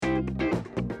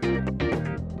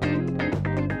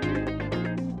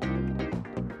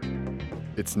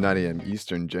It's 9 a.m.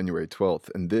 Eastern, January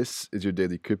 12th, and this is your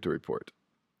daily crypto report.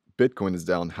 Bitcoin is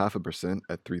down 0.5%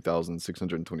 at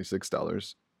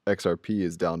 $3,626. XRP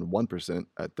is down 1%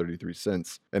 at 33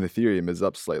 cents, and Ethereum is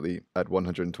up slightly at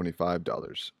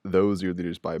 $125. Those are your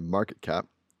leaders by market cap.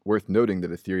 Worth noting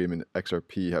that Ethereum and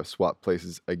XRP have swapped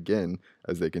places again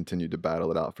as they continue to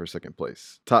battle it out for second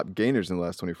place. Top gainers in the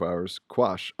last 24 hours,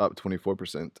 Quash up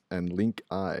 24% and Link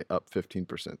I up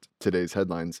 15%. Today's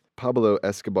headlines: Pabalo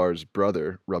Escobar's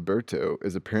brother, Roberto,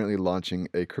 is apparently launching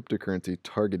a cryptocurrency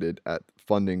targeted at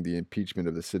funding the impeachment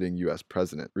of the sitting U.S.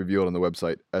 president. Revealed on the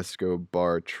website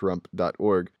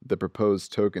escobartrump.org, the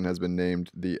proposed token has been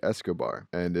named the Escobar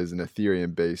and is an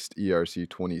Ethereum-based ERC20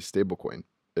 stablecoin.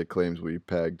 It claims will be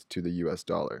pegged to the US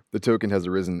dollar. The token has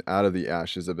arisen out of the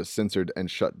ashes of a censored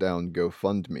and shut down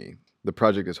GoFundMe. The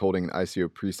project is holding an ICO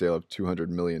presale of 200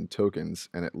 million tokens,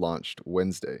 and it launched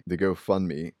Wednesday. The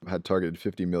GoFundMe had targeted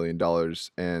 $50 million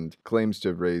and claims to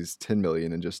have raised $10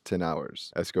 million in just 10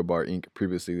 hours. Escobar Inc.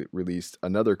 previously released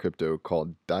another crypto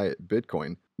called Diet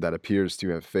Bitcoin that appears to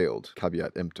have failed,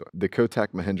 caveat emptor. The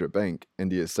Kotak Mahindra Bank,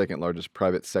 India's second largest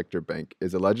private sector bank,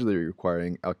 is allegedly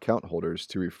requiring account holders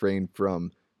to refrain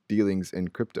from dealings in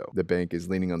crypto. The bank is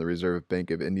leaning on the Reserve Bank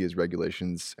of India's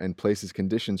regulations and places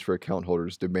conditions for account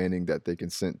holders demanding that they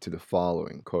consent to the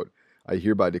following, quote, "I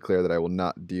hereby declare that I will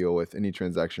not deal with any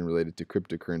transaction related to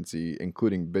cryptocurrency,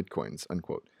 including bitcoins,"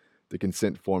 unquote. The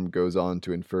consent form goes on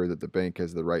to infer that the bank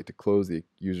has the right to close the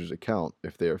user's account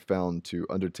if they are found to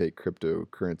undertake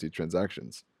cryptocurrency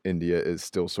transactions. India is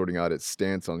still sorting out its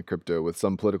stance on crypto, with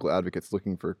some political advocates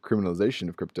looking for criminalization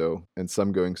of crypto, and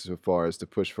some going so far as to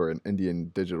push for an Indian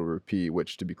digital rupee,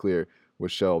 which, to be clear,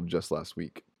 was shelved just last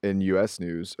week. In U.S.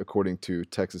 news, according to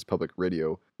Texas Public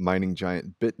Radio, mining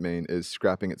giant Bitmain is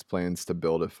scrapping its plans to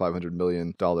build a $500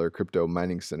 million crypto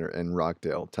mining center in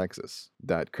Rockdale, Texas.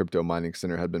 That crypto mining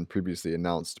center had been previously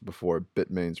announced before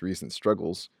Bitmain's recent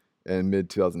struggles. In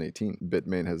mid-2018,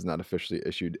 Bitmain has not officially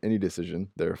issued any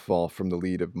decision. Their fall from the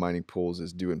lead of mining pools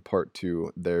is due in part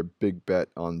to their big bet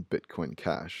on Bitcoin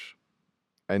Cash.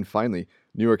 And finally,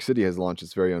 New York City has launched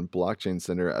its very own blockchain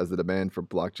center as the demand for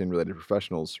blockchain-related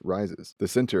professionals rises. The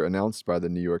center, announced by the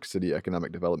New York City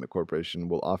Economic Development Corporation,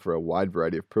 will offer a wide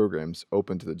variety of programs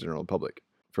open to the general public,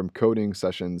 from coding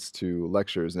sessions to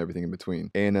lectures and everything in between.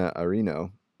 Anna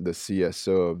Areno, the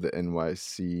CSO of the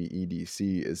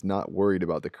NYCEDC, is not worried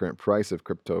about the current price of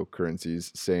cryptocurrencies,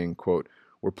 saying, quote,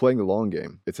 "We're playing the long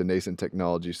game. It's a nascent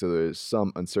technology, so there is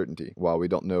some uncertainty. While we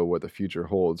don't know what the future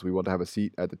holds, we want to have a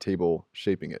seat at the table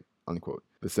shaping it," unquote.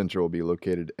 The center will be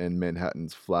located in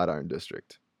Manhattan's Flatiron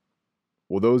District.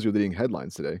 Well, those are your leading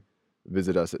headlines today.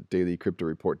 Visit us at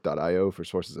dailycryptoreport.io for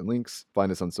sources and links.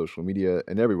 Find us on social media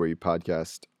and everywhere you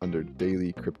podcast under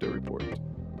Daily Crypto Report.